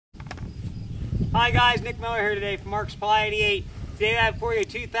Hi guys, Nick Miller here today from Mark Supply 88. Today I have for you a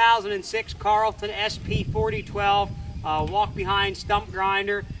 2006 Carlton SP4012 walk-behind stump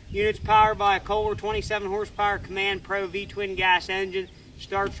grinder. Unit's powered by a Kohler 27 horsepower Command Pro V-twin gas engine.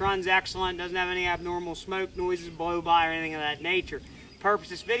 Starts, runs excellent, doesn't have any abnormal smoke, noises, blow-by, or anything of that nature. The purpose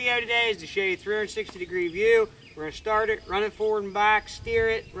of this video today is to show you a 360-degree view. We're going to start it, run it forward and back, steer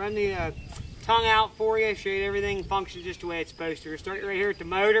it, run the tongue out for you, show you everything functions just the way it's supposed to. We're going to start right here at the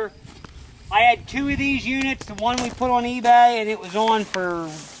motor. I had two of these units, the one we put on eBay, and it was on for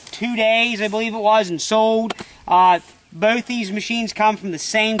 2 days, I believe it was, and sold. Both these machines come from the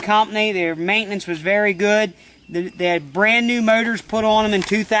same company. Their maintenance was very good. They had brand new motors put on them in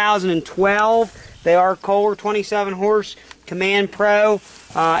 2012. They are Kohler 27 horse Command Pro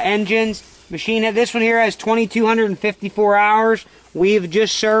engines. This one here has 2,254 hours. We've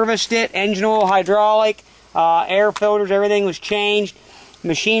just serviced it. Engine oil, hydraulic, air filters, everything was changed.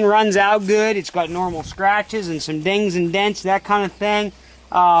 Machine runs out good. It's got normal scratches and some dings and dents, that kind of thing.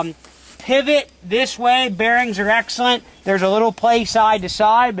 Pivot this way, bearings are excellent. There's a little play side to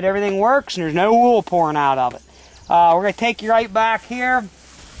side, but everything works and there's no wool pouring out of it. We're going to take you right back here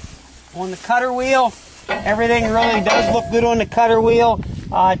on the cutter wheel. Everything really does look good on the cutter wheel.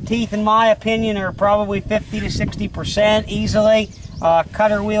 Teeth, in my opinion, are probably 50 to 60% easily.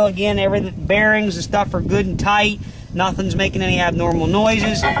 Cutter wheel, again, everything, bearings and stuff are good and tight. Nothing's making any abnormal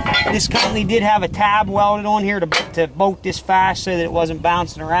noises. This company did have a tab welded on here to bolt this fast so that it wasn't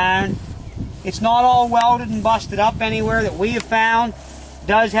bouncing around. It's not all welded and busted up anywhere that we have found. It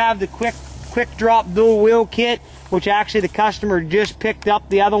does have the quick drop dual wheel kit, which actually the customer just picked up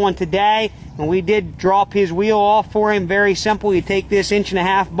the other one today, and we did drop his wheel off for him. Very simple. You take this 1.5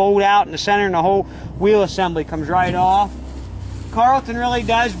 inch bolt out in the center and the whole wheel assembly comes right off. Carlton really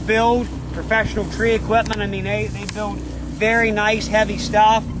does build professional tree equipment. I mean, they build very nice, heavy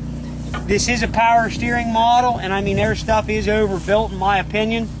stuff. This is a power steering model, and I mean, their stuff is overbuilt in my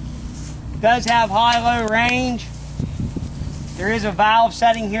opinion. It does have high-low range. There is a valve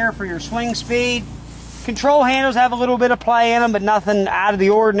setting here for your swing speed. Control handles have a little bit of play in them, but nothing out of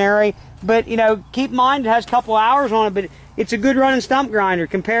the ordinary. But, you know, keep in mind it has a couple hours on it, but it's a good running stump grinder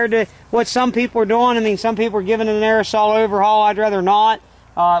compared to what some people are doing. I mean, some people are giving it an aerosol overhaul. I'd rather not.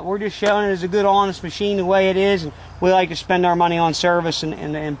 We're just showing it as a good, honest machine the way it is, and we like to spend our money on service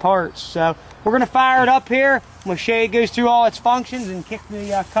and parts. So we're going to fire it up here. We'll show you it goes through all its functions and kick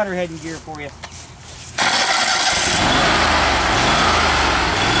the cutter head in gear for you.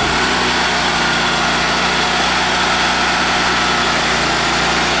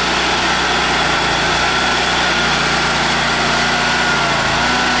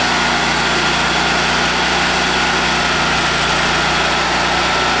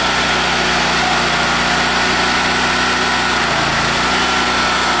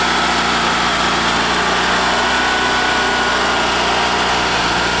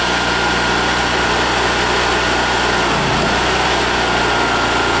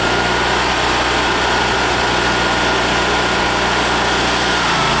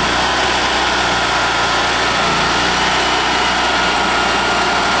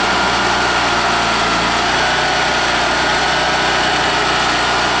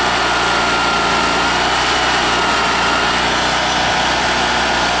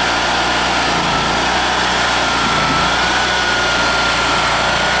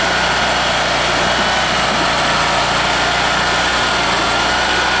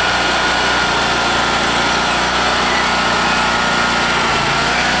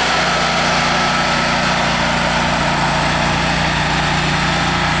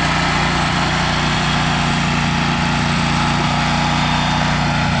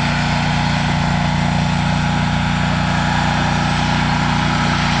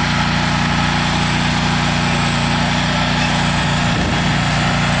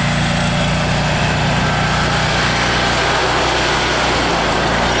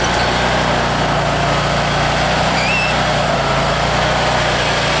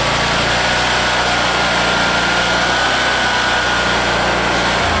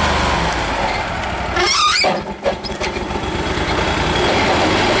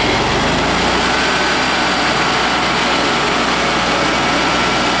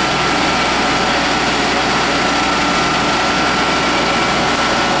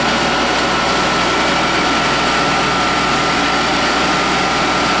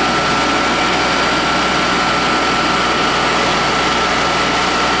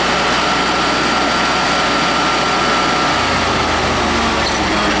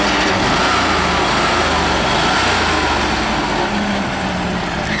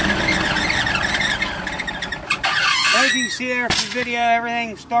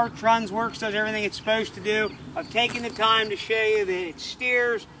 starts, runs, works, does everything it's supposed to do. I've taken the time to show you that it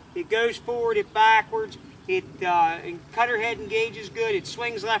steers, it goes forward, it backwards, it cutter head engages good, it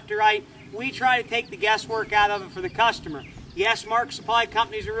swings left to right. We try to take the guesswork out of it for the customer. Yes, Marks Supply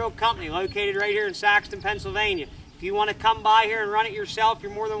Company is a real company located right here in Saxton, Pennsylvania. If you want to come by here and run it yourself,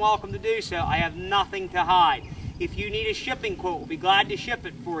 you're more than welcome to do so. I have nothing to hide. If you need a shipping quote, we'll be glad to ship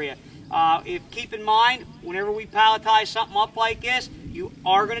it for you. Keep in mind, whenever we palletize something up like this, you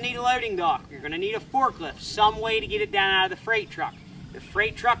are going to need a loading dock. You're going to need a forklift, some way to get it down out of the freight truck. The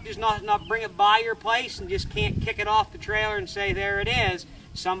freight truck does not bring it by your place and just can't kick it off the trailer and say, there it is.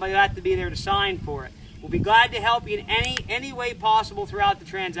 Somebody will have to be there to sign for it. We'll be glad to help you in any way possible throughout the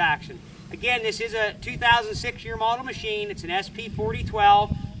transaction. Again, this is a 2006 year model machine. It's an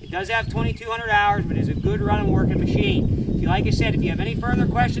SP4012. It does have 2,200 hours, but it's a good running working machine. Like I said, if you have any further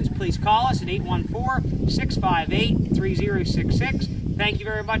questions, please call us at 814-658-3066. Thank you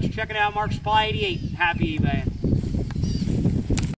very much for checking out Marks Supply 88. Happy eBay.